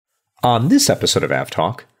On this episode of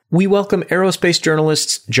AvTalk, we welcome aerospace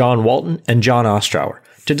journalists John Walton and John Ostrower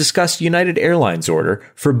to discuss United Airlines' order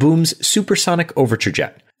for Boom's supersonic Overture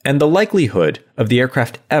jet and the likelihood of the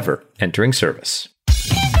aircraft ever entering service.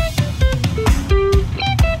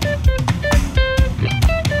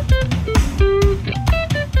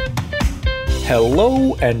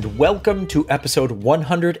 Hello and welcome to episode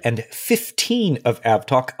 115 of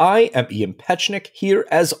AvTalk. I am Ian Petchnick, here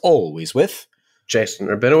as always with Jason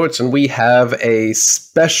Rabinowitz, and we have a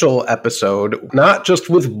special episode, not just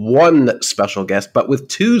with one special guest, but with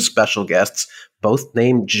two special guests, both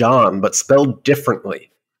named John, but spelled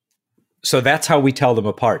differently. So that's how we tell them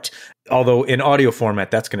apart. Although in audio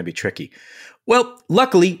format, that's going to be tricky. Well,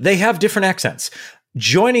 luckily, they have different accents.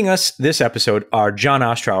 Joining us this episode are John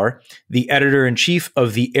Ostrower, the editor-in-chief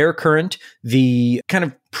of the Air Current, the kind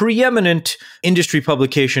of preeminent industry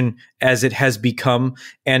publication as it has become.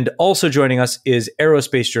 And also joining us is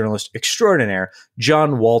aerospace journalist extraordinaire,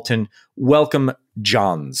 John Walton. Welcome,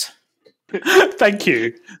 Johns. Thank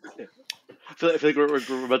you. I feel like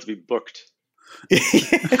we're about to be booked.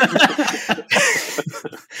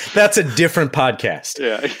 That's a different podcast.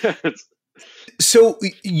 Yeah. So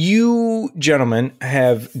you gentlemen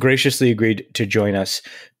have graciously agreed to join us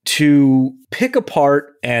to pick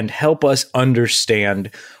apart and help us understand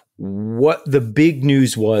what the big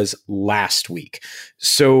news was last week.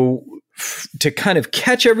 So to kind of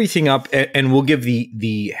catch everything up, and we'll give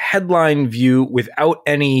the headline view without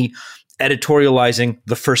any editorializing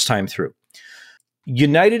the first time through.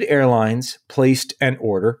 United Airlines placed an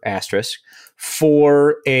order, asterisk,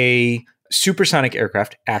 for a supersonic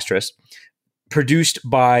aircraft, asterisk, produced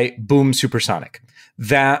by Boom Supersonic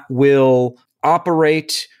that will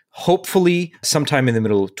operate hopefully sometime in the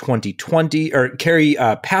middle of 2020 or carry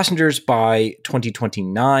passengers by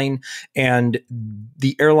 2029. And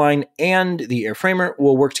the airline and the airframer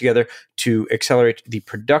will work together to accelerate the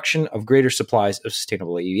production of greater supplies of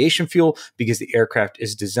sustainable aviation fuel because the aircraft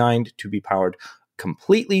is designed to be powered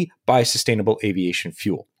completely by sustainable aviation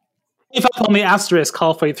fuel. If up on the asterisk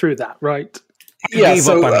halfway through that, right? Yeah, Gave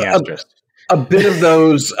so up on the asterisk. A bit of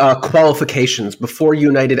those qualifications. Before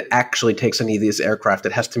United actually takes any of these aircraft,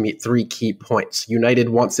 it has to meet three key points. United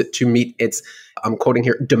wants it to meet its, I'm quoting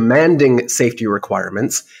here, demanding safety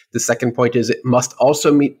requirements. The second point is it must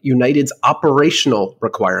also meet United's operational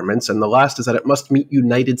requirements. And the last is that it must meet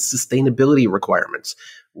United's sustainability requirements.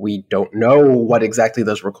 We don't know what exactly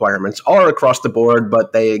those requirements are across the board,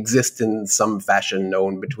 but they exist in some fashion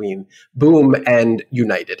known between Boom and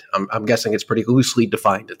United. I'm guessing it's pretty loosely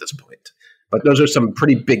defined at this point. But those are some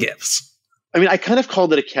pretty big ifs. I mean, I kind of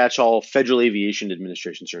called it a catch-all Federal Aviation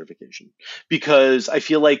Administration certification because I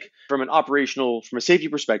feel like from a safety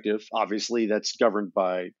perspective, obviously that's governed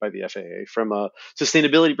by the FAA. From a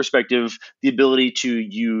sustainability perspective, the ability to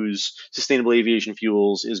use sustainable aviation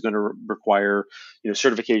fuels is going to require,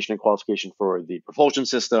 certification and qualification for the propulsion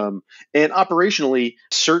system. And operationally,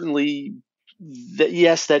 certainly,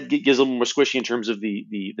 yes, that gives a little more squishy in terms of the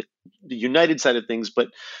United side of things. But,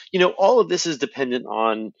 all of this is dependent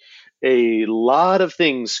on a lot of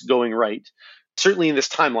things going right, certainly in this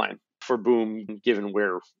timeline for Boom, given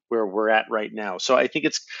where we're at right now. So I think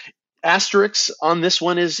it's asterisks on this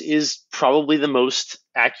one is probably the most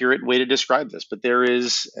accurate way to describe this. But there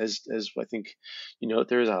is, as I think,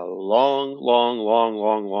 there's a long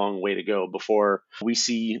way to go before we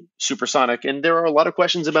see supersonic. And there are a lot of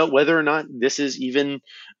questions about whether or not this is even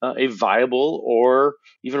a viable or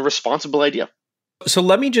even responsible idea. So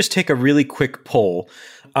let me just take a really quick poll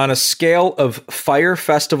on a scale of Fire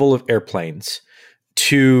Festival of Airplanes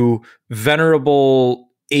to venerable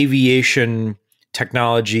aviation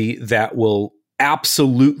technology that will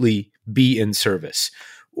absolutely be in service.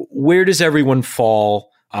 Where does everyone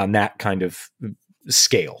fall on that kind of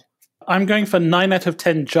scale? I'm going for 9 out of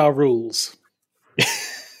 10 Ja Rules.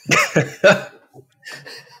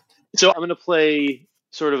 So I'm going to play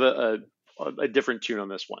sort of a different tune on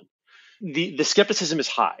this one. The skepticism is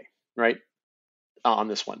high, right, on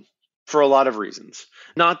this one for a lot of reasons,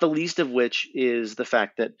 not the least of which is the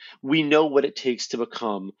fact that we know what it takes to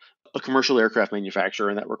become a commercial aircraft manufacturer,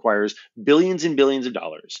 and that requires billions and billions of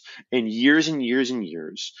dollars and years and years and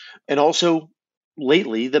years, and also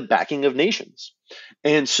lately the backing of nations.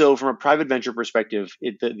 And so from a private venture perspective,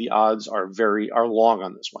 the odds are long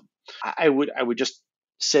on this one. I would just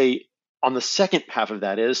say on the second half of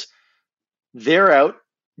that is they're out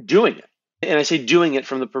doing it. And I say doing it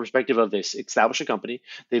from the perspective of this established a company.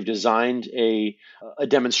 They've designed a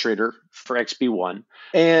demonstrator for XB1,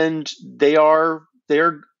 and they're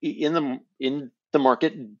in the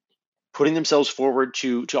market putting themselves forward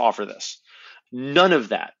to offer this. None of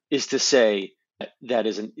that is to say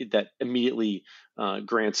that immediately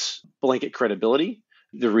grants blanket credibility,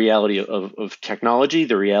 the reality of technology,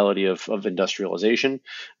 the reality of industrialization.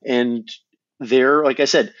 And there, like I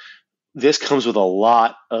said, this comes with a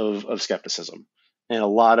lot of skepticism and a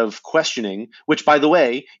lot of questioning, which, by the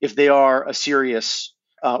way, if they are a serious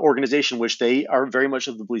organization, which they are very much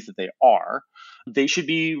of the belief that they are, they should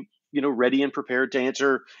be ready and prepared to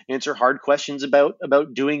answer hard questions about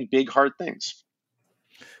doing big, hard things.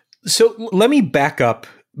 So let me back up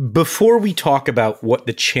before we talk about what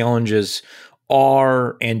the challenges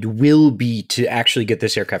are and will be to actually get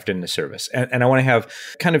this aircraft into service. And I want to have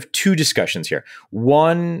kind of two discussions here.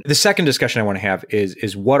 One, the second discussion I want to have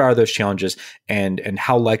is what are those challenges and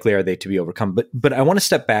how likely are they to be overcome? But I want to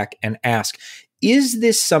step back and ask, is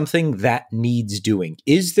this something that needs doing?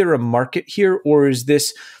 Is there a market here, or is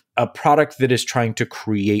this a product that is trying to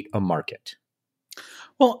create a market?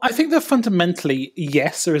 Well, I think that fundamentally,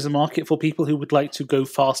 yes, there is a market for people who would like to go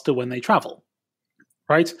faster when they travel,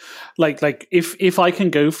 right? Like if I can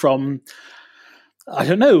go from, I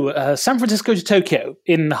don't know, San Francisco to Tokyo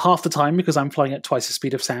in half the time because I'm flying at twice the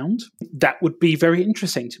speed of sound, that would be very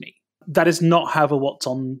interesting to me. That is not, however, what's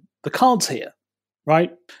on the cards here,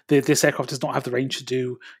 right? This aircraft does not have the range to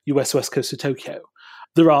do US West Coast to Tokyo.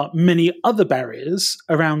 There are many other barriers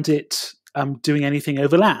around it doing anything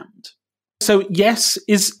over land. So yes,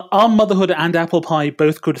 are motherhood and apple pie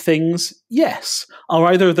both good things? Yes. Are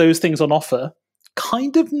either of those things on offer?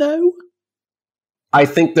 Kind of no. I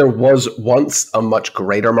think there was once a much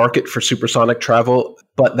greater market for supersonic travel,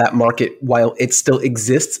 but that market, while it still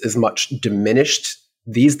exists, is much diminished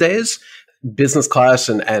these days. Business class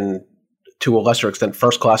and to a lesser extent,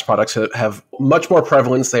 first class products have much more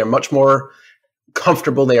prevalence. They are much more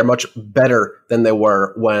comfortable. They are much better than they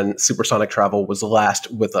were when supersonic travel was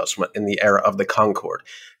last with us in the era of the Concorde.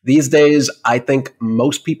 These days, I think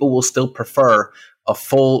most people will still prefer a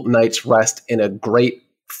full night's rest in a great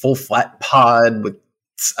full flat pod with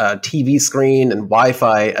a TV screen and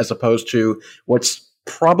Wi-Fi, as opposed to what's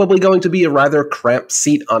probably going to be a rather cramped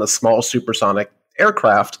seat on a small supersonic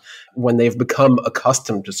aircraft when they've become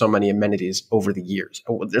accustomed to so many amenities over the years.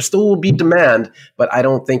 There still will be demand, but I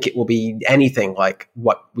don't think it will be anything like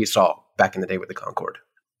what we saw back in the day with the Concorde.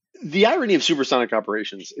 The irony of supersonic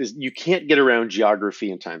operations is you can't get around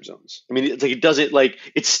geography and time zones. I mean, it's like it doesn't like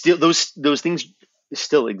it's still those things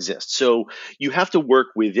still exist. So you have to work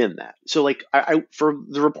within that. So like I for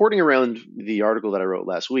the reporting around the article that I wrote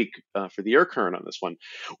last week for the Air Current on this one,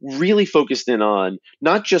 really focused in on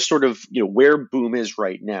not just sort of where boom is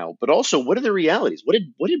right now, but also what are the realities? What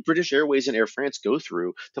did British Airways and Air France go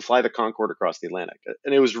through to fly the Concorde across the Atlantic?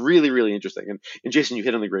 And it was really, really interesting. And Jason, you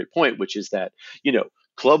hit on the great point, which is that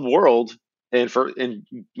Club World and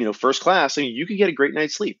first class, I mean, you could get a great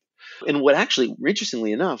night's sleep. And what actually,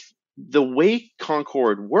 interestingly enough, the way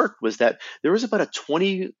Concorde worked was that there was about a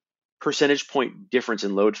 20 percentage point difference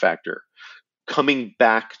in load factor coming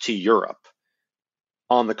back to Europe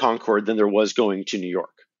on the Concorde than there was going to New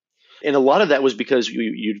York. And a lot of that was because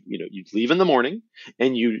you'd leave in the morning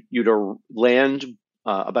and you'd land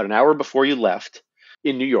about an hour before you left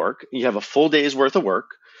in New York. You have a full day's worth of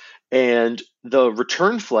work. And the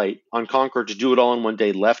return flight on Concorde to do it all in one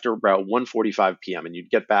day left about 1:45 p.m. and you'd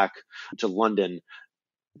get back to London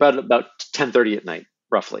about 10:30 at night,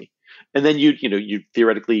 roughly. And then you'd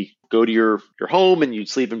theoretically go to your home and you'd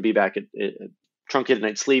sleep and be back at truncated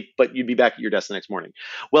night sleep, but you'd be back at your desk the next morning.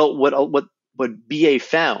 Well, what BA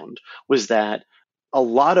found was that a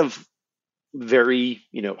lot of very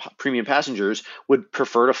premium passengers would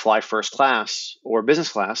prefer to fly first class or business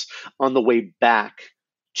class on the way back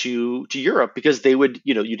to Europe, because they would,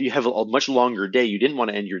 you have a much longer day. You didn't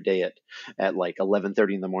want to end your day at like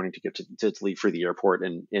 11:30 in the morning to get to leave for the airport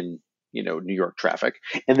in New York traffic.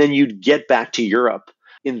 And then you'd get back to Europe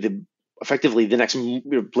effectively the next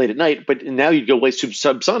late at night, but now you'd go way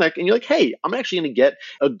subsonic and you're like, hey, I'm actually going to get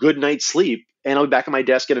a good night's sleep and I'll be back at my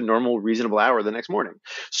desk at a normal, reasonable hour the next morning.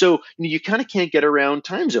 So you kind of can't get around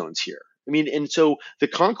time zones here. I mean, and so the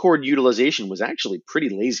Concorde utilization was actually pretty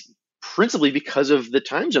lazy, principally because of the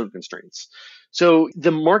time zone constraints. So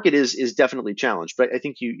the market is definitely challenged. But I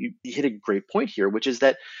think you hit a great point here, which is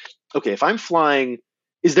that, okay, if I'm flying,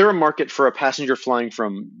 is there a market for a passenger flying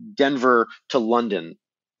from Denver to London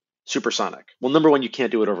supersonic? Well, number one, you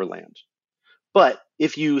can't do it over land. But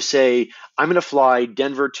if you say, I'm going to fly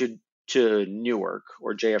Denver to Newark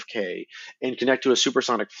or JFK and connect to a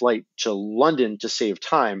supersonic flight to London to save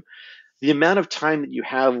time, the amount of time that you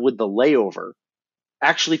have with the layover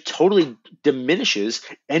actually totally diminishes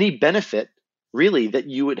any benefit really that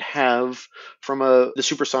you would have from the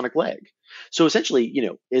supersonic leg. So essentially,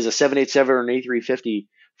 is a 787 or an A350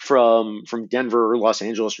 from Denver or Los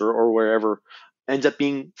Angeles or wherever ends up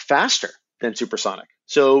being faster than supersonic.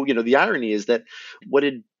 So, the irony is that what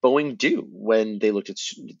did Boeing do when they looked at,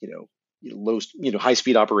 low, high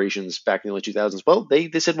speed operations back in the early 2000s? Well, they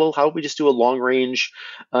said, well, how about we just do a long range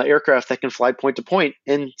aircraft that can fly point to point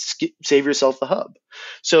and save yourself the hub?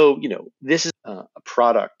 So, this is a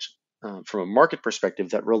product from a market perspective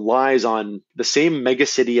that relies on the same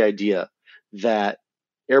megacity idea that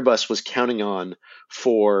Airbus was counting on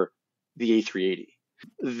for the A380.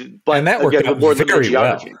 But and that worked out very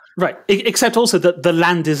well. Right. Except also that the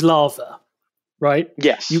land is lava, right?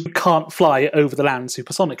 Yes. You can't fly over the land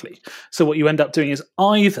supersonically. So what you end up doing is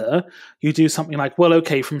either you do something like, well,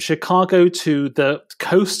 okay, from Chicago to the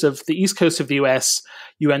east coast of the US,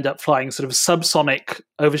 you end up flying sort of subsonic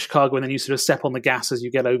over Chicago, and then you sort of step on the gas as you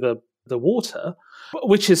get over the water,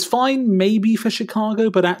 which is fine maybe for Chicago,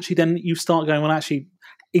 but actually then you start going, well, actually,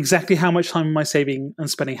 exactly how much time am I saving and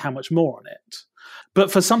spending how much more on it? But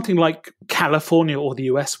for something like California or the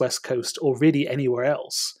US West Coast or really anywhere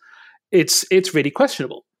else, it's really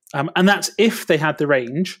questionable. And that's if they had the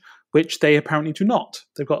range, which they apparently do not.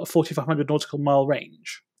 They've got a 4,500 nautical mile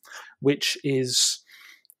range, which is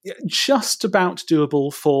just about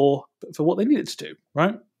doable for what they need it to do,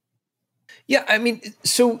 right? Yeah, I mean,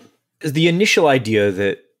 so the initial idea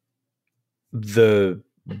that the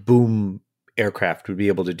Boom aircraft would be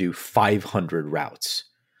able to do 500 routes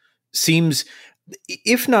seems,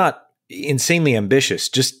 if not insanely ambitious,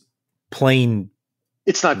 just plain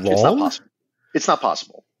It's not possible. It's not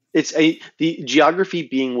possible. The geography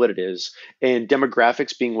being what it is, and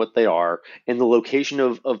demographics being what they are, and the location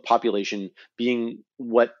of population being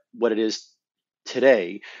what it is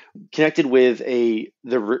today, connected with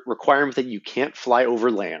the requirement that you can't fly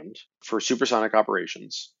over land for supersonic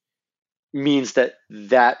operations, means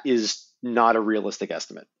that is not a realistic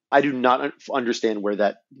estimate. I do not understand where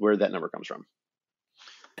that number comes from.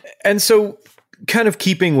 And so, kind of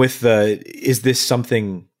keeping with is this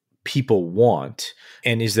something people want,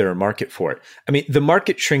 and is there a market for it? I mean, the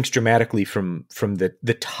market shrinks dramatically from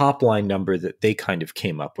the top line number that they kind of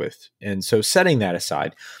came up with. And so, setting that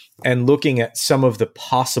aside and looking at some of the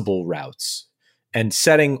possible routes and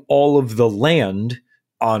setting all of the land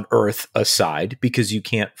on Earth aside, because you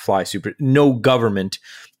can't fly no government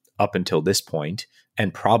up until this point,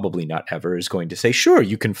 and probably not ever, is going to say, sure,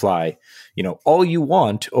 you can fly, all you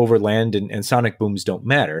want over land, and sonic booms don't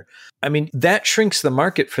matter. I mean, that shrinks the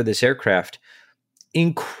market for this aircraft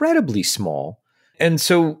incredibly small. And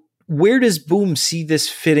so where does Boom see this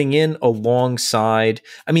fitting in alongside?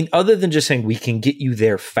 I mean, other than just saying we can get you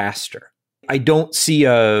there faster, I don't see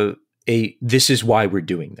this is why we're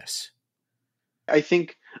doing this. I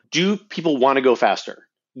think, do people want to go faster?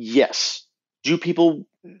 Yes. Do people,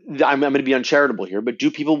 I'm going to be uncharitable here, but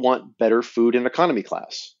do people want better food in economy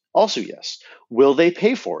class? Also, yes. Will they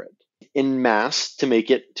pay for it in mass to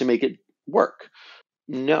make it work?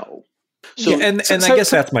 No. So, yeah, and I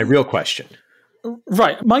guess that's my real question.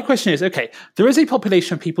 Right. My question is, okay, there is a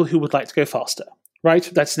population of people who would like to go faster, right?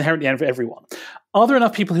 That's inherently everyone. Are there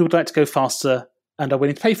enough people who would like to go faster and are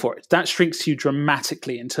willing to pay for it? That shrinks you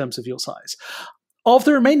dramatically in terms of your size. Of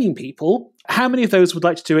the remaining people, how many of those would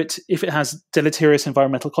like to do it if it has deleterious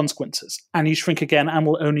environmental consequences? And you shrink again and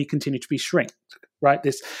will only continue to be shrink, right?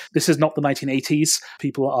 This is not the 1980s.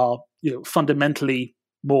 People are fundamentally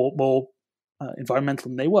more environmental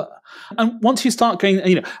than they were. And once you start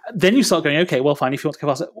going, then you start going, okay, well, fine, if you want to go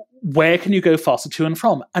faster, where can you go faster to and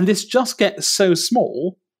from? And this just gets so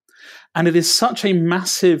small, and it is such a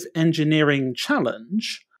massive engineering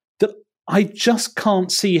challenge that I just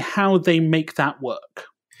can't see how they make that work.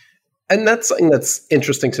 And that's something that's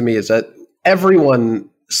interesting to me, is that everyone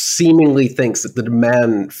seemingly thinks that the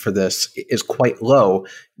demand for this is quite low,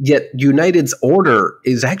 yet United's order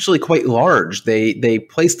is actually quite large. They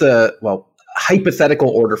placed a hypothetical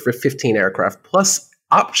order for 15 aircraft plus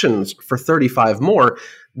options for 35 more.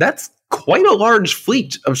 That's quite a large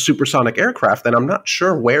fleet of supersonic aircraft, and I'm not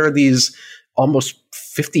sure where these almost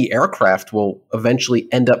 50 aircraft will eventually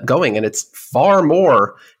end up going. And it's far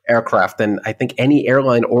more aircraft than I think any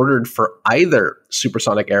airline ordered for either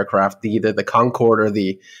supersonic aircraft, either the Concorde or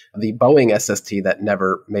the Boeing SST that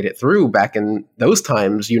never made it through. Back in those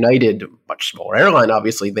times, United, much smaller airline,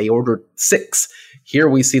 obviously, they ordered 6. Here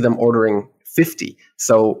we see them ordering 50.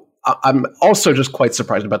 So I'm also just quite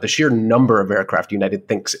surprised about the sheer number of aircraft United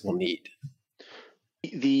thinks it will need.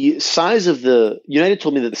 The size of United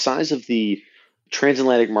told me that the size of the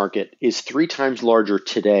transatlantic market is 3 times larger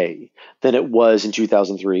today than it was in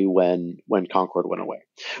 2003 when Concorde went away,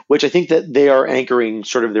 which I think that they are anchoring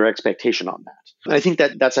sort of their expectation on that. And I think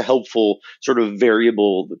that that's a helpful sort of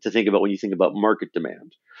variable to think about when you think about market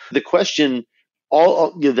demand. The question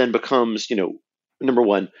then becomes, number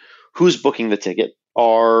one, who's booking the ticket?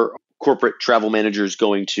 Are corporate travel managers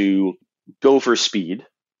going to go for speed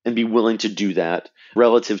and be willing to do that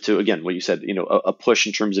relative to, again, what you said, a push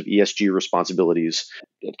in terms of ESG responsibilities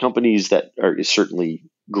at companies that is certainly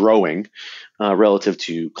growing relative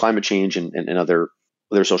to climate change and other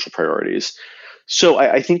social priorities. So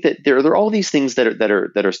I think that there are all these things that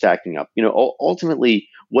are stacking up. Ultimately,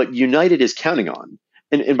 what United is counting on,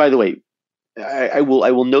 and by the way, I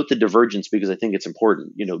will note the divergence because I think it's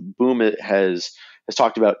important. Boom has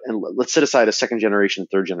talked about, and let's set aside a second generation,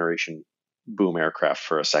 third generation Boom aircraft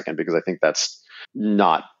for a second, because I think that's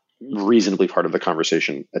not reasonably part of the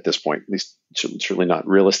conversation at this point, at least certainly not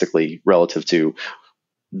realistically relative to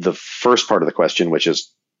the first part of the question, which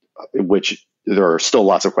there are still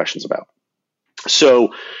lots of questions about.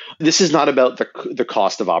 So this is not about the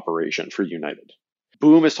cost of operation for United.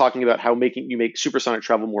 Boom is talking about how you make supersonic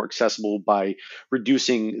travel more accessible by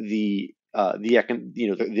reducing the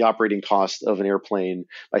operating cost of an airplane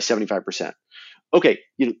by 75%. Okay,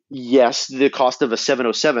 yes, the cost of a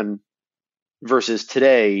 707 versus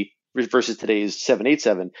today's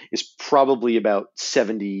 787 is probably about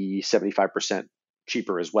 75%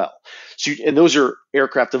 cheaper as well. So, and those are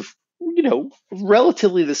aircraft of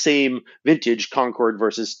relatively the same vintage, Concorde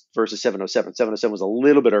versus 707. 707 was a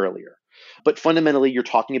little bit earlier, but fundamentally you're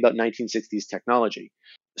talking about 1960s technology.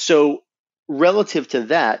 So relative to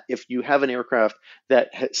that, if you have an aircraft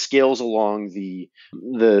that scales along the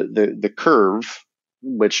curve,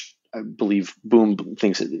 which I believe Boom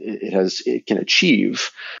thinks it can achieve,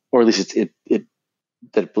 or at least I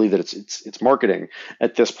believe that it's marketing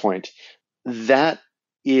at this point, that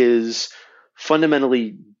is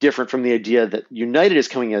fundamentally different from the idea that United is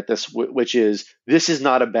coming at this, which is this is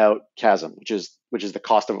not about CASM, which is the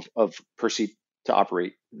cost of per seat to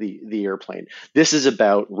operate the airplane. This is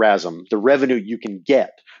about RASM, the revenue you can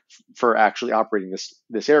get for actually operating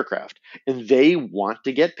this aircraft, and they want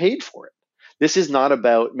to get paid for it. This is not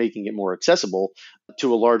about making it more accessible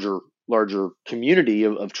to a larger community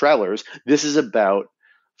of travelers. This is about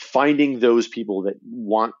finding those people that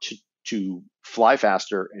want to fly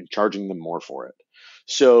faster and charging them more for it.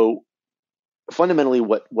 So fundamentally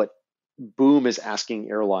what Boom is asking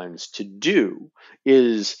airlines to do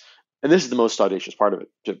is, and this is the most audacious part of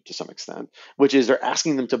it to some extent, which is they're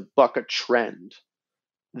asking them to buck a trend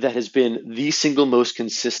that has been the single most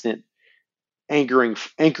consistent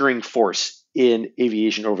anchoring force in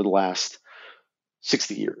aviation over the last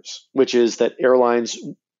 60 years, which is that airlines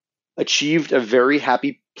achieved a very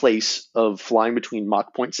happy place of flying between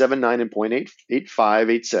Mach 0.79 and 0.85,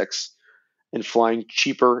 86, and flying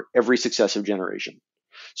cheaper every successive generation.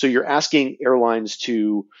 So you're asking airlines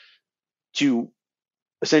to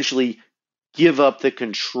essentially give up the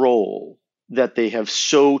control that they have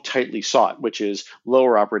so tightly sought, which is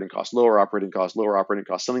lower operating costs,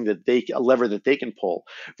 something that a lever that they can pull,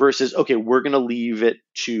 versus, okay, we're going to leave it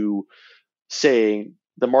to saying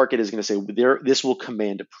the market is going to say this will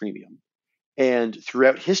command a premium. And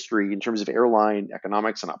throughout history, in terms of airline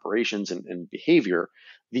economics and operations and behavior,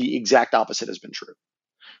 the exact opposite has been true.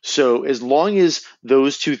 So as long as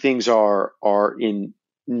those two things are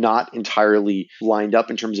not entirely lined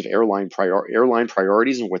up in terms of airline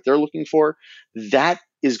priorities and what they're looking for, that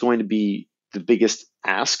is going to be the biggest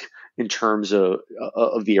ask in terms of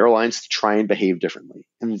the airlines to try and behave differently.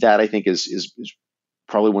 And that, I think, is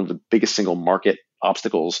probably one of the biggest single market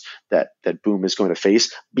obstacles that Boom is going to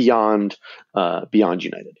face beyond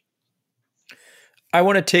United. I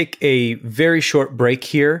want to take a very short break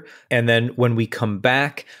here, and then when we come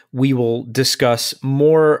back, we will discuss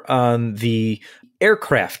more on the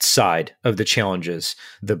aircraft side of the challenges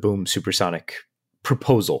the Boom Supersonic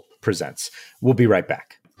proposal presents. We'll be right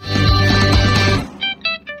back.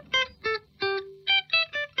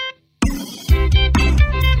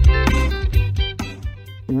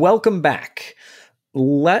 Welcome back.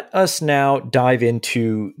 Let us now dive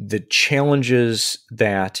into the challenges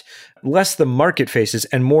that less the market faces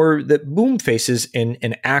and more that Boom faces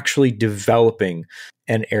in actually developing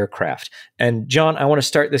an aircraft. And John, I want to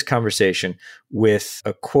start this conversation with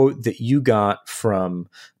a quote that you got from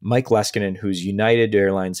Mike Leskinen, who's United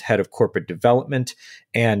Airlines head of corporate development.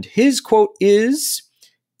 And his quote is,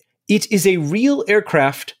 "It is a real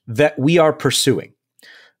aircraft that we are pursuing,"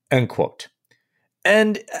 end quote.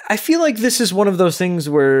 And I feel like this is one of those things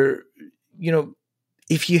where,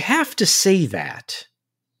 if you have to say that,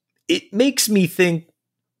 it makes me think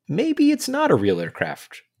maybe it's not a real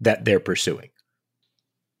aircraft that they're pursuing.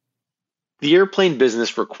 The airplane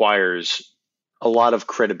business requires a lot of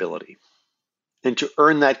credibility. And to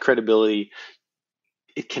earn that credibility,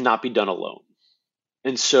 it cannot be done alone.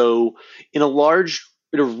 And so, in a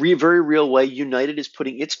very real way, United is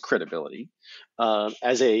putting its credibility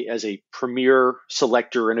as a premier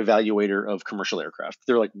selector and evaluator of commercial aircraft.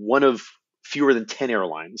 They're like one of fewer than 10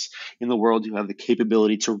 airlines in the world who have the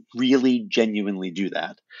capability to really genuinely do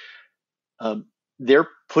that. They're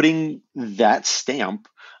putting that stamp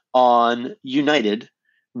on United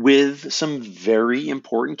with some very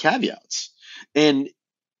important caveats. And,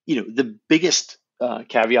 the biggest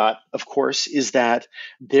caveat, of course, is that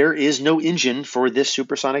there is no engine for this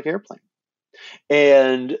supersonic airplane.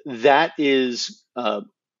 And that is,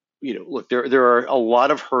 look, there are a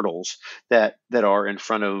lot of hurdles that are in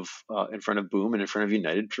front of Boom and in front of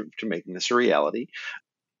United to making this a reality.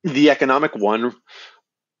 The economic one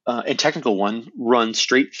and technical one run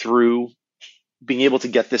straight through being able to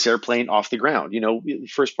get this airplane off the ground. The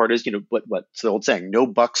first part is, what's the old saying? No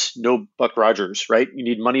Buck Rogers, right? You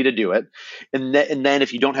need money to do it. And then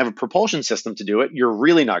if you don't have a propulsion system to do it, you're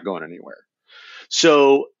really not going anywhere.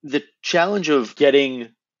 So the challenge of getting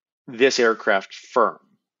this aircraft firm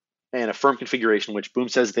and a firm configuration, which Boom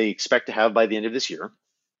says they expect to have by the end of this year,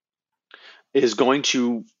 is going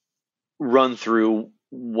to run through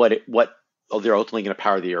what they're ultimately going to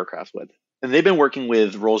power the aircraft with. And they've been working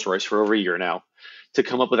with Rolls-Royce for over a year now to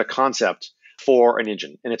come up with a concept for an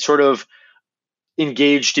engine. And it's sort of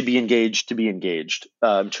engaged to be engaged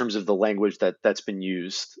in terms of the language that's been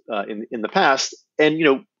used in the past. And,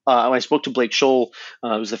 when I spoke to Blake Scholl,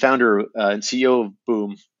 who's the founder and CEO of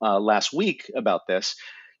Boom last week about this,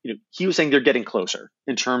 he was saying they're getting closer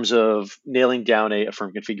in terms of nailing down a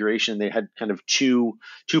firm configuration. They had kind of two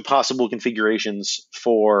possible configurations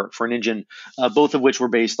for an engine, both of which were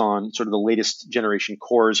based on sort of the latest generation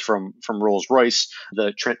cores from Rolls-Royce,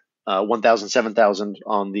 the Trent 1000, 7000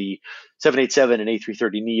 on the 787 and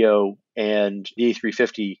A330neo, and the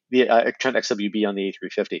A350, the Trent XWB on the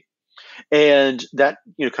A350. And that,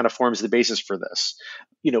 kind of forms the basis for this.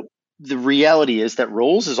 The reality is that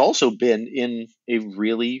Rolls has also been in a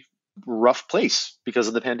really rough place because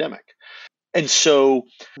of the pandemic. And so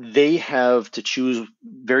they have to choose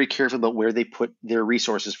very carefully about where they put their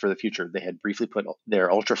resources for the future. They had briefly put their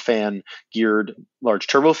UltraFan geared large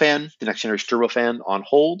turbofan, the next generation turbofan, on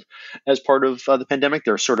hold as part of the pandemic.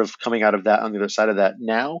 They're sort of coming out of that on the other side of that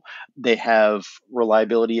now. They have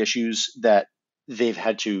reliability issues that they've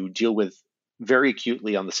had to deal with very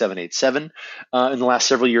acutely on the 787 in the last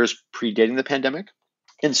several years predating the pandemic.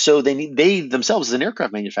 And so they themselves, as an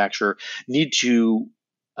aircraft manufacturer, need to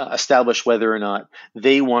establish whether or not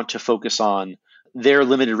they want to focus on their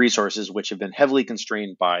limited resources, which have been heavily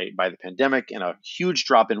constrained by the pandemic and a huge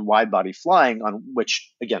drop in wide body flying, on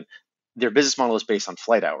which, again, their business model is based on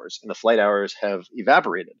flight hours, and the flight hours have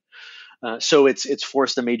evaporated. So it's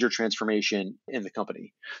forced a major transformation in the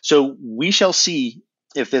company. So we shall see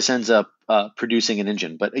if this ends up producing an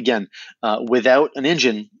engine. But again, without an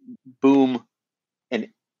engine, Boom and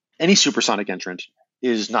any supersonic entrant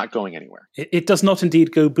is not going anywhere. It does not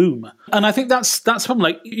indeed go boom. And I think that's from,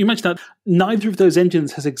 like you mentioned, that neither of those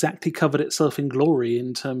engines has exactly covered itself in glory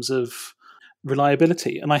in terms of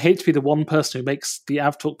reliability. And I hate to be the one person who makes the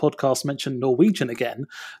AvTalk podcast mention Norwegian again,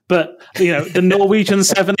 but the Norwegian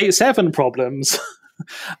 787 problems.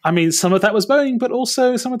 I mean, some of that was Boeing, but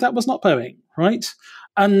also some of that was not Boeing, right?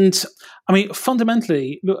 And I mean,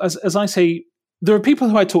 fundamentally, as I say, there are people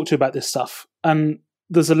who I talk to about this stuff, and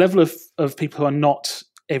there's a level of people who are not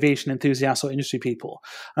aviation enthusiasts or industry people.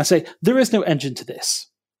 And I say, there is no engine to this.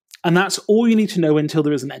 And that's all you need to know until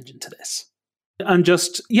there is an engine to this. And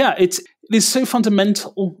it is so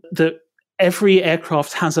fundamental that every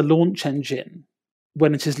aircraft has a launch engine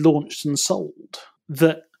when it is launched and sold,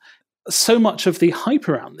 that so much of the hype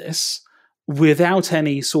around this, without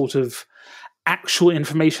any sort of actual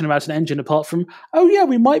information about an engine apart from, oh yeah,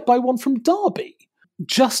 we might buy one from Derby,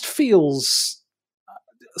 just feels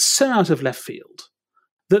so out of left field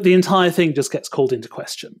that the entire thing just gets called into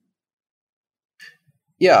question.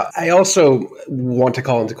 Yeah, I also want to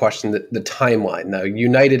call into question the timeline. Now,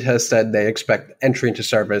 United has said they expect entry into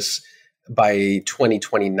service by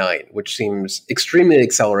 2029, which seems extremely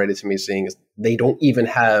accelerated to me, seeing as they don't even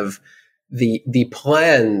have the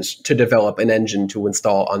plans to develop an engine to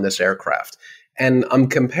install on this aircraft. And I'm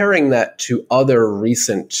comparing that to other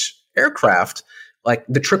recent aircraft, like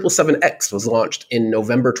the 777X was launched in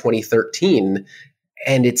November 2013,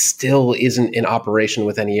 and it still isn't in operation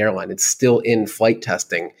with any airline. It's still in flight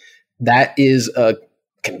testing. That is a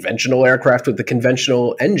conventional aircraft with a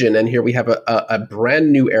conventional engine, and here we have a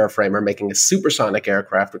brand new airframer making a supersonic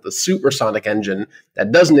aircraft with a supersonic engine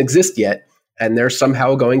that doesn't exist yet, and they're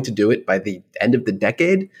somehow going to do it by the end of the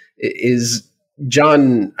decade. Is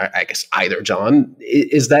John, I guess either John,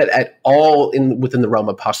 is that at all within the realm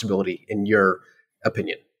of possibility in your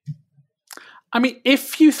opinion? I mean,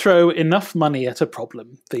 if you throw enough money at a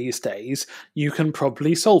problem these days, you can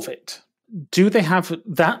probably solve it. Do they have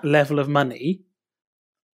that level of money?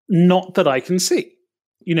 Not that I can see.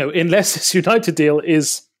 Unless this United deal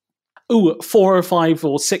is 4 or 5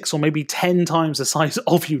 or 6 or maybe 10 times the size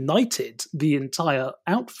of United, the entire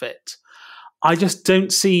outfit, I just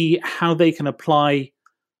don't see how they can apply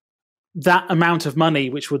that amount of money,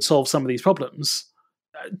 which would solve some of these problems,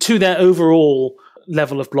 to their overall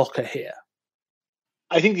level of blocker here.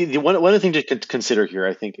 I think one of the things to consider here,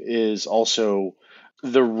 I think, is also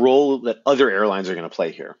the role that other airlines are going to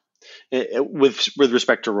play here with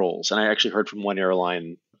respect to roles. And I actually heard from one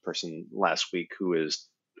airline person last week who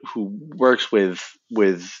works with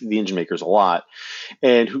the engine makers a lot,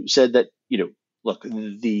 and who said that, look,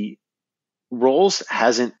 the Rolls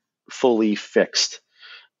hasn't fully fixed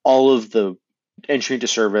all of the entry into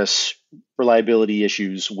service reliability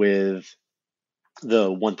issues with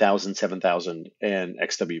the 1000, 7000, and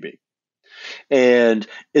XWB. And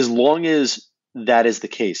as long as that is the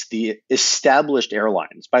case, the established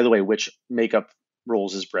airlines, by the way, which make up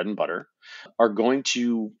Rolls' bread and butter, are going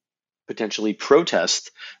to potentially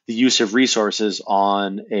protest the use of resources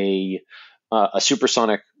on a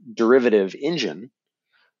supersonic derivative engine.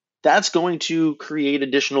 That's going to create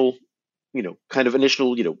additional,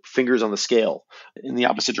 fingers on the scale in the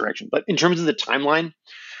opposite direction. But in terms of the timeline,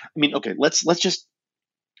 I mean, okay, let's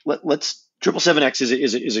 777X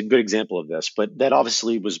is a good example of this, but that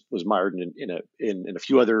obviously was mired in a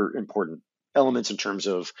few other important elements in terms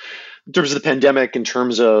of the pandemic, in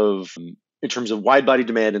terms of wide body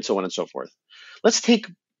demand, and so on and so forth. Let's take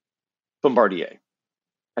Bombardier.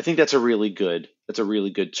 I think that's a really good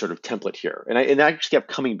sort of template here, and I actually kept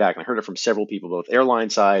coming back, and I heard it from several people, both airline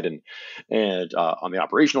side and on the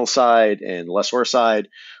operational side and lessor side,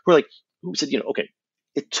 who said, okay,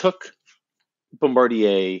 it took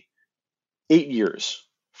Bombardier 8 years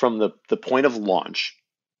from the point of launch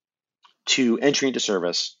to entry into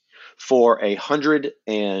service for a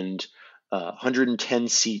 110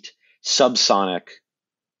 seat subsonic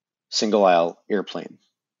single aisle airplane,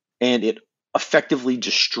 and it effectively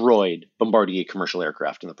destroyed Bombardier commercial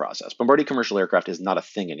aircraft in the process. Bombardier commercial aircraft is not a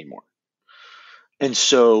thing anymore. And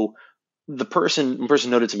so the person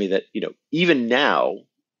noted to me that, even now,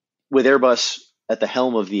 with Airbus at the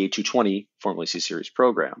helm of the A220, formerly C-Series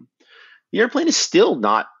program, the airplane is still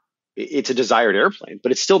not, it's a desired airplane,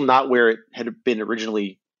 but it's still not where it had been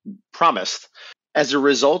originally promised, as a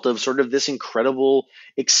result of sort of this incredible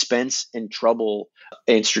expense and trouble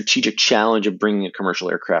and strategic challenge of bringing a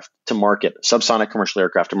commercial aircraft to market, subsonic commercial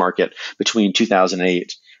aircraft to market between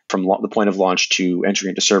 2008, from the point of launch to entry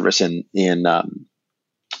into service in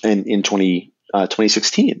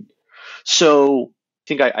 2016. So I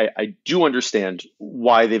think I do understand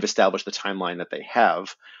why they've established the timeline that they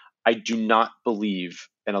have. I do not believe,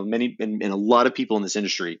 and a lot of people in this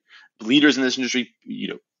industry, leaders in this industry,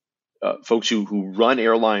 folks who run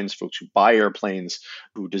airlines, folks who buy airplanes,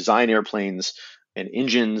 who design airplanes and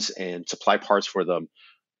engines and supply parts for them,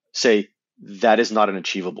 say that is not an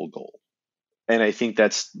achievable goal. And I think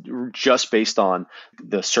that's just based on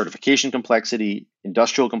the certification complexity,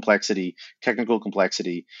 industrial complexity, technical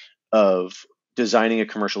complexity of designing a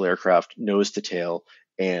commercial aircraft nose to tail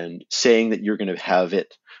and saying that you're going to have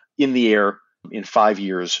it in the air in 5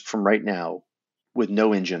 years from right now with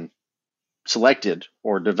no engine selected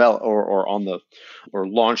or developed or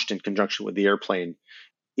launched in conjunction with the airplane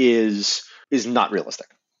is not realistic.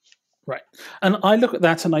 Right. And I look at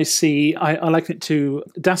that and I see, I liken it to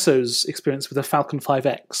Dassault's experience with the Falcon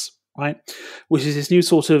 5X, right? Which is this new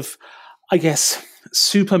sort of, I guess,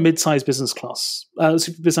 super mid-sized business class,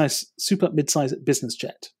 super mid-sized business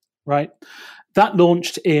jet, right? That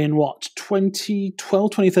launched in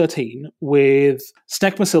 2012, 2013 with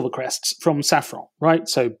Snecma Silvercrests from Safran, right?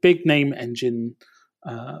 So big name engine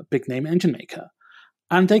maker.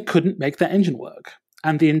 And they couldn't make their engine work.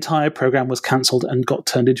 And the entire program was cancelled and got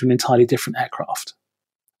turned into an entirely different aircraft.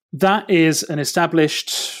 That is an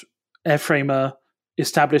established airframer,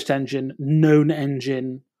 established engine, known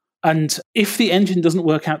engine. And if the engine doesn't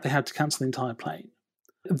work out, they have to cancel the entire plane.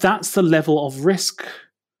 That's the level of risk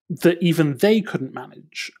that even they couldn't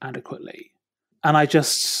manage adequately. And I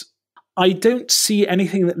don't see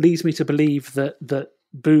anything that leads me to believe that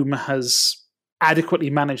Boom has adequately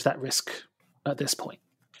managed that risk at this point.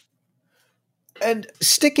 And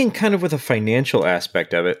sticking kind of with a financial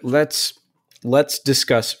aspect of it, let's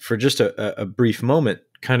discuss for just a brief moment,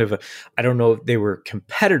 kind of I don't know if they were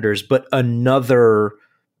competitors, but another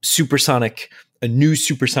a new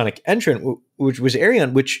supersonic entrant, which was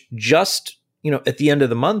Aerion, which just, at the end of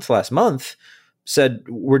the month, last month, said,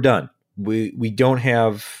 we're done. We don't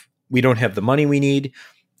have the money we need.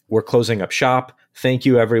 We're closing up shop. Thank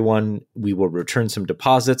you, everyone. We will return some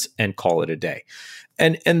deposits and call it a day.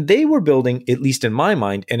 And they were building, at least in my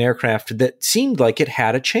mind, an aircraft that seemed like it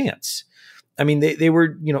had a chance. I mean, they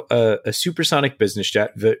were, a supersonic business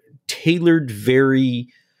jet that tailored very,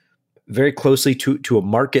 very closely to a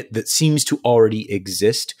market that seems to already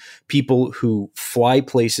exist. People who fly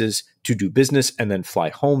places to do business and then fly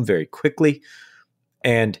home very quickly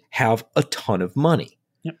and have a ton of money.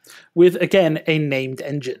 Yep. With, again, a named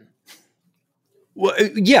engine. Well,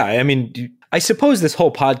 yeah. I mean, I suppose this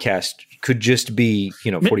whole podcast could just be,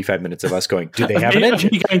 45 minutes of us going, do they have an engine?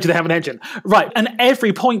 Do they have an engine? Right. And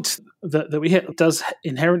every point that we hit does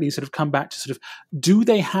inherently sort of come back to sort of, do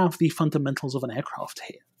they have the fundamentals of an aircraft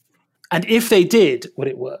here? And if they did, would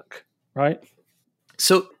it work? Right.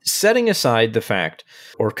 So setting aside the fact,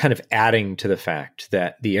 or kind of adding to the fact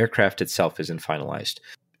that the aircraft itself isn't finalized,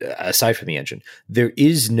 aside from the engine, there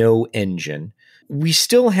is no engine. We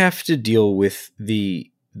still have to deal with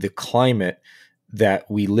the climate that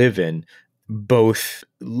we live in, both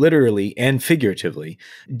literally and figuratively,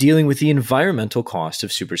 dealing with the environmental cost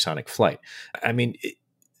of supersonic flight. I mean,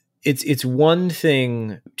 it's one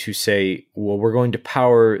thing to say, well, we're going to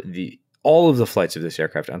power all of the flights of this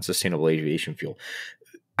aircraft on sustainable aviation fuel.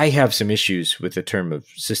 I have some issues with the term of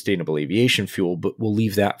sustainable aviation fuel, but we'll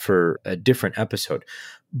leave that for a different episode.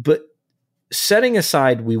 But setting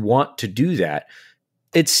aside we want to do that,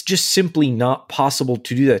 it's just simply not possible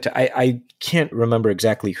to do that. I can't remember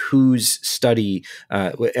exactly whose study.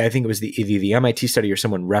 I think it was the MIT study or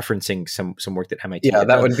someone referencing some work that MIT. Yeah,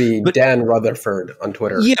 that would be Dan Rutherford on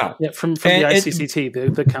Twitter. Yeah, from the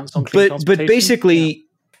ICCT, the Council on Clean Transportation. But basically,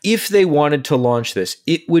 if they wanted to launch this,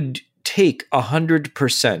 it would take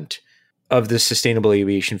 100% of the sustainable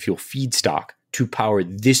aviation fuel feedstock to power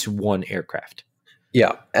this one aircraft.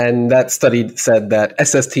 Yeah, and that study said that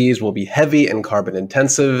SSTs will be heavy and carbon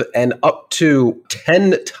intensive and up to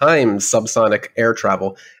 10 times subsonic air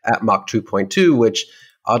travel at Mach 2.2, which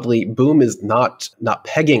oddly Boom is not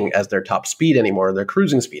pegging as their top speed anymore, their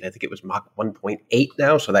cruising speed. I think it was Mach 1.8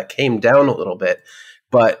 now, so that came down a little bit.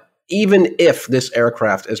 But even if this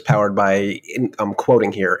aircraft is powered by, I'm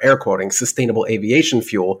quoting here, air quoting, sustainable aviation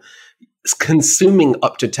fuel, consuming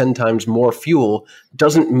up to 10 times more fuel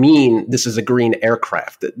doesn't mean this is a green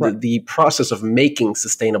aircraft. Right. The process of making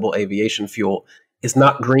sustainable aviation fuel is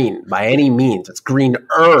not green by any means. It's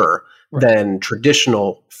greener than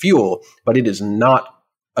traditional fuel, but it is not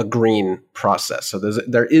a green process. So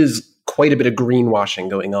there is quite a bit of greenwashing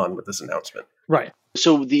going on with this announcement. Right.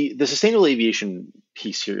 So the sustainable aviation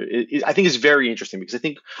piece here, I think is very interesting because I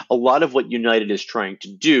think a lot of what United is trying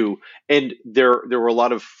to do, and there were a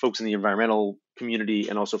lot of folks in the environmental community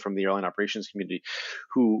and also from the airline operations community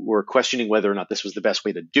who were questioning whether or not this was the best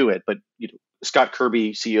way to do it. But Scott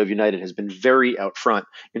Kirby, CEO of United, has been very out front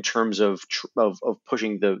in terms of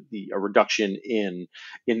pushing a reduction in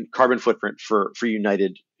carbon footprint for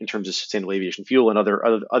United in terms of sustainable aviation fuel and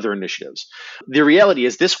other initiatives. The reality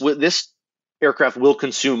is this aircraft will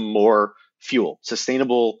consume more fuel,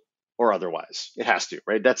 sustainable or otherwise. It has to,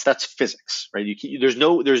 right? That's physics, right? There's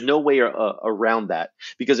no way around that,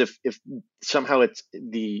 because if somehow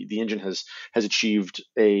the engine has achieved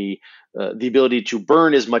the ability to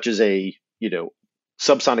burn as much as a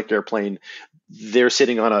subsonic airplane, they're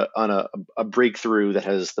sitting on a breakthrough that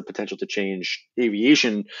has the potential to change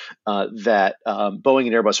aviation that Boeing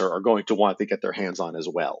and Airbus are going to want to get their hands on as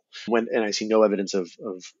well. And I see no evidence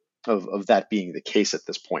of that being the case at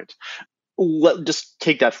this point. Just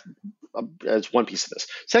take that as one piece of this.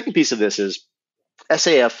 Second piece of this is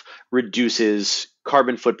SAF reduces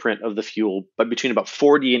carbon footprint of the fuel by between about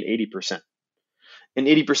 40 and 80%. And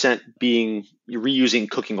 80% being reusing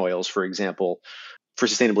cooking oils, for example, for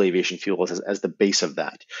sustainable aviation fuel as the base of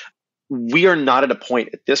that. We are not at a point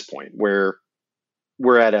at this point where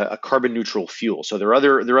we're at a carbon neutral fuel. So there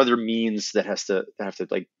are other means that have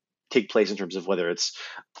to take place in terms of whether it's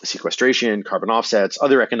sequestration, carbon offsets,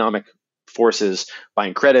 other economic forces,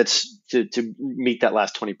 buying credits to meet that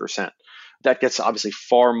last 20%. That gets obviously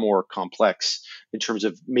far more complex in terms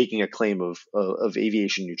of making a claim of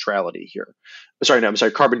aviation neutrality here.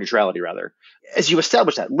 Carbon neutrality rather. As you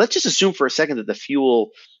establish that, let's just assume for a second that the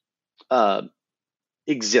fuel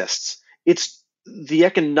exists. It's the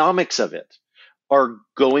economics of it are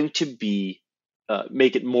going to be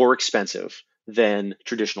make it more expensive than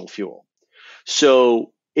traditional fuel.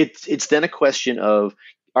 So it's then a question of,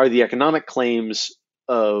 are the economic claims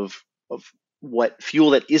of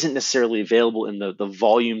fuel that isn't necessarily available in the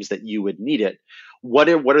volumes that you would need it, what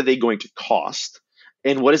are they going to cost?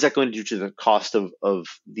 And what is that going to do to the cost of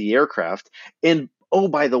the aircraft? And oh,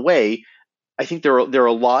 by the way, I think there are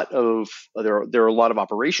a lot of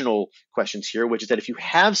operational questions here, which is that if you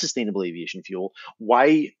have sustainable aviation fuel,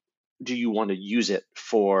 why do you want to use it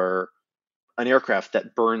for an aircraft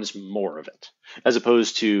that burns more of it, as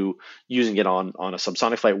opposed to using it on a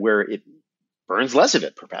subsonic flight where it burns less of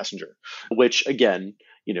it per passenger? Which again,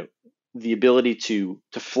 the ability to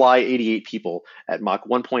fly 88 people at Mach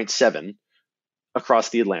 1.7 across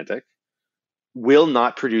the Atlantic will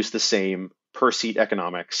not produce the same per seat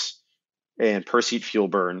economics and per seat fuel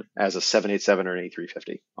burn as a 787 or an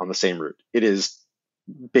A350 on the same route. It is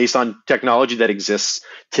based on technology that exists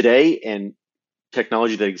today and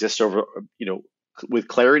technology that exists over, with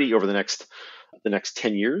clarity over the next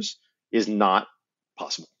 10 years is not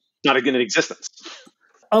possible, not again in existence.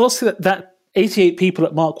 I'll also say that 88 people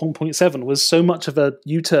at Mach 1.7 was so much of a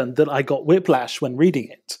U-turn that I got whiplash when reading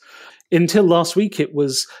it. Until last week, it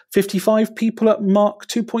was 55 people at Mach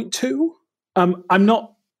 2.2. I'm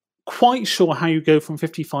not quite sure how you go from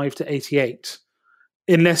 55 to 88,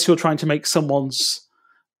 unless you're trying to make someone's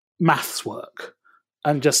maths work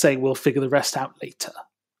and just saying we'll figure the rest out later.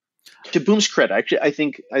 To Boom's credit, actually, I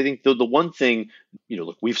think the one thing,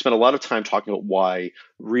 look, we've spent a lot of time talking about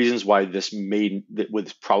reasons why this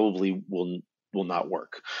probably will not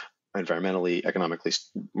work environmentally, economically,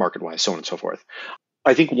 market-wise, so on and so forth.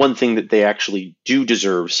 I think one thing that they actually do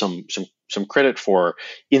deserve some credit for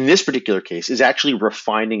in this particular case is actually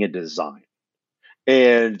refining a design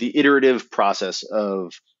and the iterative process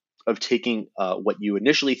of taking what you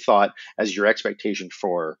initially thought as your expectation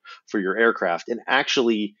for your aircraft and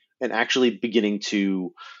actually beginning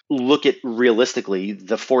to look at realistically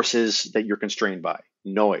the forces that you're constrained by: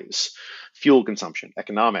 noise, fuel consumption,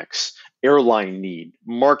 economics, airline need,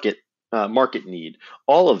 market need,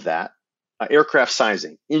 all of that. Aircraft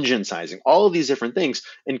sizing, engine sizing, all of these different things,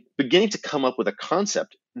 and beginning to come up with a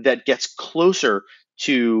concept that gets closer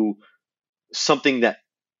to something that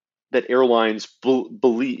airlines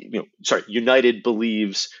United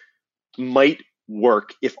believes might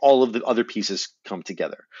work if all of the other pieces come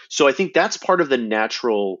together. So I think that's part of the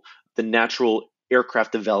natural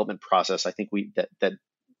aircraft development process. I think that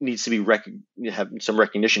needs to be have some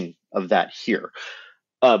recognition of that here.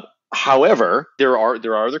 However, there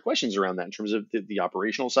are other questions around that in terms of the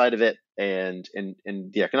operational side of it and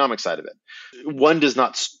the economic side of it. One does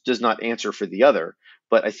not answer for the other,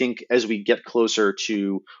 but I think as we get closer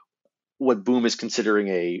to what Boom is considering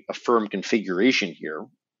a firm configuration here,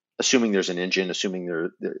 assuming there's an engine, assuming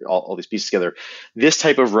there all these pieces together, this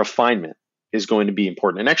type of refinement is going to be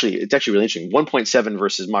important. And actually, it's actually really interesting. 1.7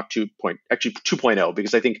 versus Mach 2.0,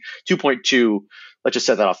 because I think 2.2, let's just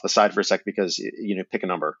set that off the side for a sec because, pick a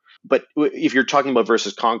number. But if you're talking about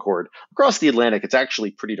versus Concorde, across the Atlantic, it's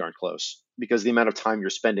actually pretty darn close because the amount of time you're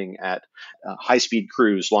spending at high-speed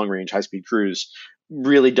cruise, long-range high-speed cruise,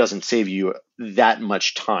 really doesn't save you that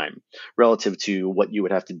much time relative to what you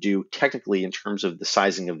would have to do technically in terms of the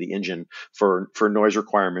sizing of the engine for noise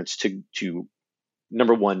requirements to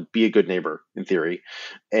number one, be a good neighbor in theory,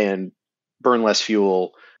 and burn less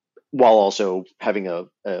fuel while also having a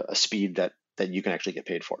speed that you can actually get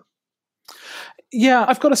paid for. Yeah,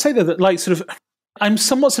 I've got to say though that I'm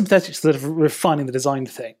somewhat sympathetic to the refining the design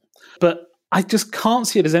thing, but I just can't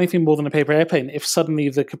see it as anything more than a paper airplane if suddenly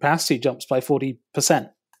the capacity jumps by 40%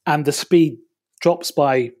 and the speed drops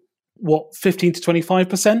by 15 to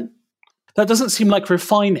 25%. That doesn't seem like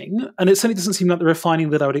refining, and it certainly doesn't seem like the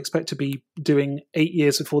refining that I would expect to be doing 8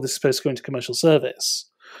 years before this is supposed to go into commercial service.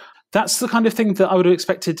 That's the kind of thing that I would have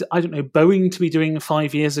expected, Boeing to be doing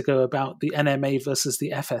 5 years ago about the NMA versus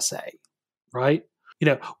the FSA, right?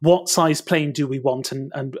 What size plane do we want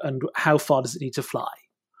and how far does it need to fly?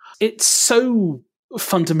 It's so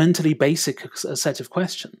fundamentally basic a set of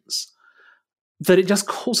questions that it just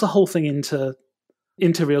calls the whole thing into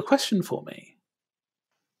real question for me.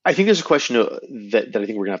 I think there's a question that I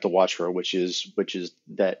think we're going to have to watch for, which is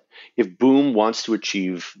that if Boom wants to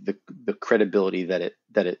achieve the credibility that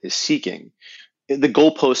it is seeking, the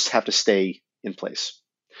goalposts have to stay in place.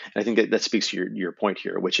 And I think that speaks to your point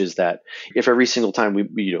here, which is that if every single time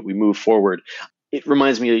we move forward, it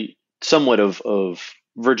reminds me somewhat of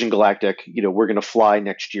Virgin Galactic. We're going to fly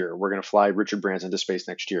next year. We're going to fly Richard Branson into space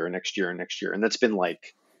next year, and next year, and next year, and that's been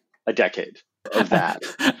like a decade of that.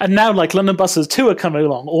 And now London Buses 2 are coming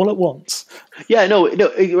along all at once. Yeah, no,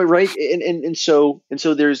 right. And so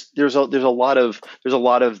there's a lot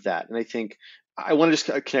of that. And I think I want to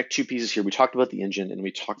just connect two pieces here. We talked about the engine and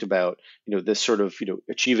we talked about, this sort of,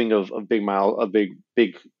 achieving of big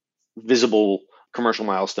visible commercial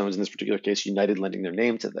milestones, in this particular case, United lending their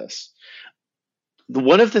name to this.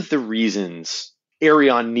 One of the reasons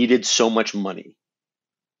Aerion needed so much money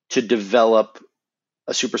to develop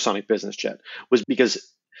a supersonic business jet was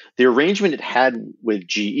because the arrangement it had with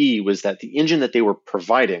GE was that the engine that they were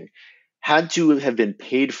providing had to have been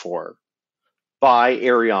paid for by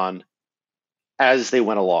Aerion as they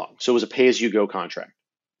went along. So it was a pay-as-you-go contract.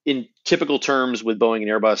 In typical terms with Boeing and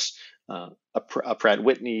Airbus, a Pratt &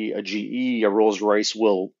 Whitney, a GE, a Rolls-Royce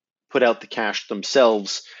will put out the cash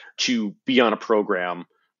themselves to be on a program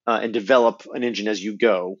and develop an engine as you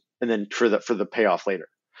go, and then for the payoff later.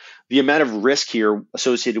 The amount of risk here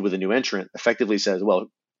associated with a new entrant effectively says, well,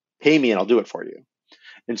 pay me and I'll do it for you.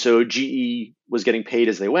 And so GE was getting paid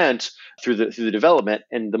as they went through the development,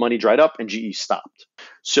 and the money dried up and GE stopped.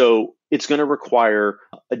 So it's going to require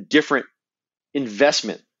a different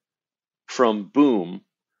investment from Boom.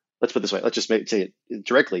 Let's put it this way. Let's just say it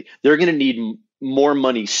directly. They're going to need more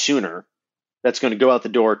money sooner. That's going to go out the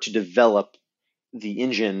door to develop the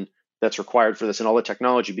engine that's required for this and all the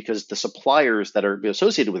technology, because the suppliers that are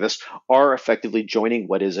associated with this are effectively joining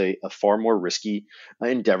what is a far more risky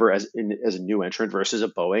endeavor as a new entrant versus a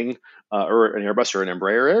Boeing or an Airbus or an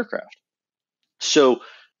Embraer aircraft. So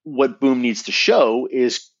what Boom needs to show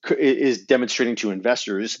is demonstrating to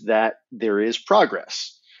investors that there is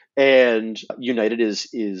progress. And United is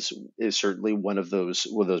certainly one of those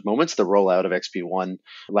moments. The rollout of XP1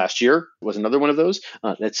 last year was another one of those.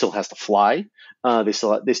 That still has to fly. They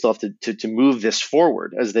still have to move this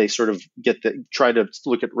forward as they sort of try to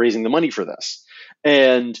look at raising the money for this.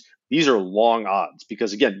 And these are long odds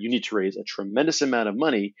because, again, you need to raise a tremendous amount of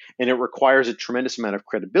money, and it requires a tremendous amount of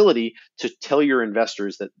credibility to tell your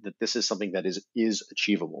investors that this is something that is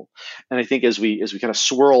achievable. And I think as we kind of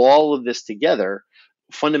swirl all of this together,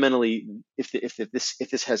 fundamentally, if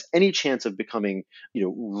this has any chance of becoming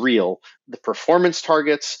real, the performance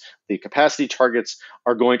targets, the capacity targets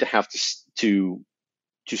are going to have to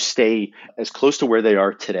stay as close to where they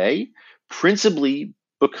are today, principally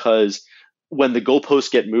because when the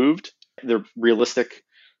goalposts get moved, the realistic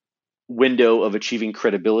window of achieving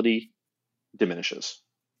credibility diminishes.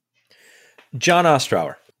 John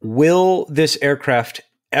Ostrower, will this aircraft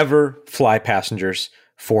ever fly passengers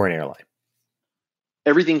for an airline?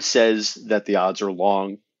 Everything says that the odds are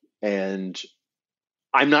long, and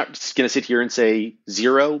I'm not going to sit here and say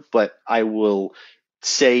zero, but I will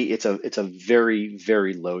say it's a very,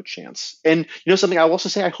 very low chance. And something I will also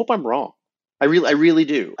say, I hope I'm wrong. I really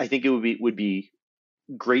do. I think it would be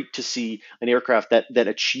great to see an aircraft that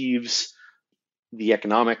achieves the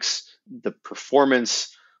economics, the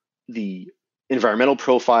performance, the environmental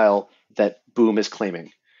profile that Boom is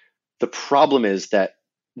claiming. The problem is that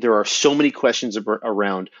there are so many questions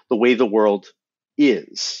around the way the world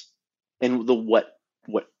is and what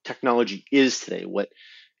technology is today, what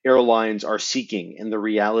airlines are seeking, and the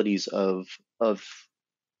realities of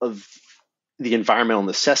the environmental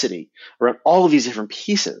necessity around all of these different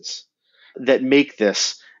pieces that make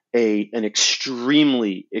this an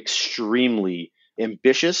extremely, extremely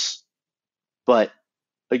ambitious, but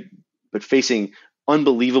facing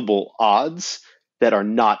unbelievable odds that are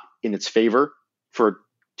not in its favor to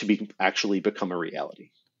actually become a reality.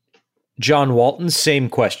 John Walton, same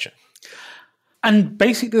question. And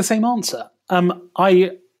basically the same answer.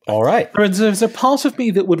 All right. There's a part of me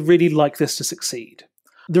that would really like this to succeed.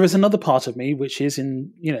 There is another part of me which is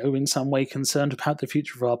in some way concerned about the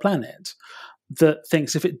future of our planet, that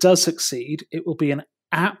thinks if it does succeed, it will be an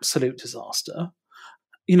absolute disaster.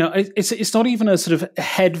 It's not even a sort of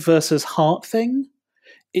head versus heart thing.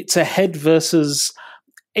 It's a head versus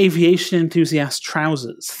aviation enthusiast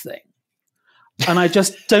trousers thing. And I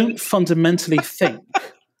just don't fundamentally think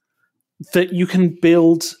that you can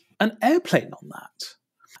build an airplane on that.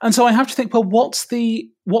 And so I have to think, well, what's the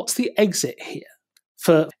exit here?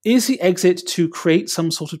 Is the exit to create some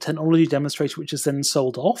sort of technology demonstrator which is then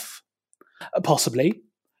sold off? Possibly.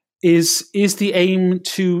 Is the aim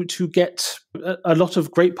to get a lot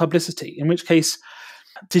of great publicity? In which case,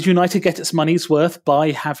 did United get its money's worth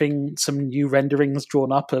by having some new renderings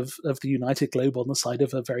drawn up of the United globe on the side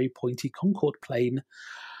of a very pointy Concorde plane?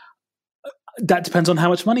 That depends on how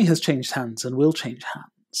much money has changed hands and will change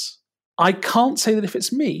hands. I can't say that if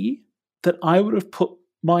it's me, that I would have put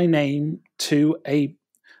my name to a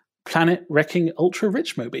planet-wrecking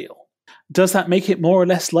ultra-rich mobile. Does that make it more or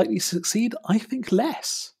less likely to succeed? I think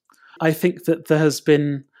less. I think that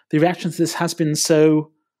the reaction to this has been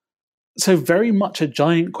so very much a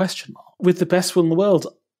giant question mark. With the best will in the world,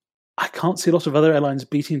 I can't see a lot of other airlines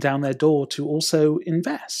beating down their door to also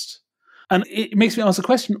invest. And it makes me ask the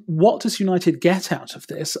question, what does United get out of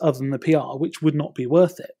this other than the PR, which would not be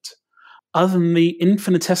worth it? other than the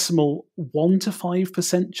infinitesimal 1 to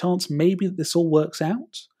 5% chance maybe that this all works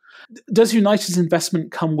out? Does United's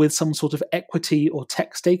investment come with some sort of equity or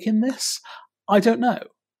tech stake in this? I don't know.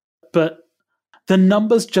 But the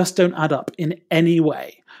numbers just don't add up in any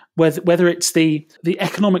way. Whether it's the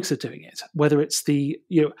economics of doing it, whether it's the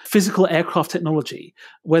physical aircraft technology,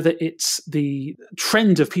 whether it's the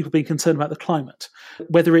trend of people being concerned about the climate,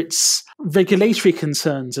 whether it's regulatory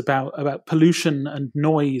concerns about pollution and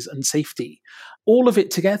noise and safety, all of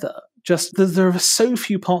it together, just there are so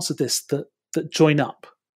few parts of this that join up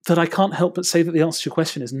that I can't help but say that the answer to your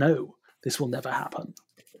question is no, this will never happen.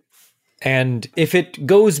 And if it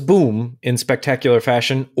goes boom in spectacular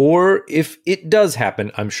fashion, or if it does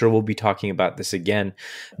happen, I'm sure we'll be talking about this again.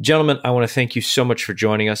 Gentlemen, I want to thank you so much for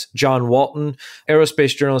joining us. John Walton,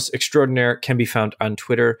 aerospace journalist extraordinaire, can be found on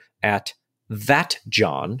Twitter at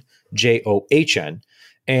thatjohn, John,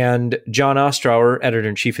 and John Ostrower,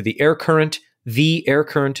 editor-in-chief of The Air Current,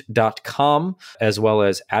 theaircurrent.com, as well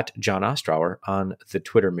as at John Ostrower on the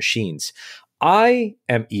Twitter machines. I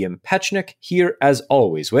am Ian Petchnick, here as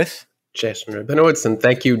always with Jason Rabinowitz, and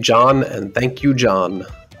thank you, John, and thank you, John.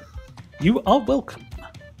 You are welcome.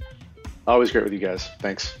 Always great with you guys.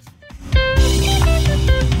 Thanks.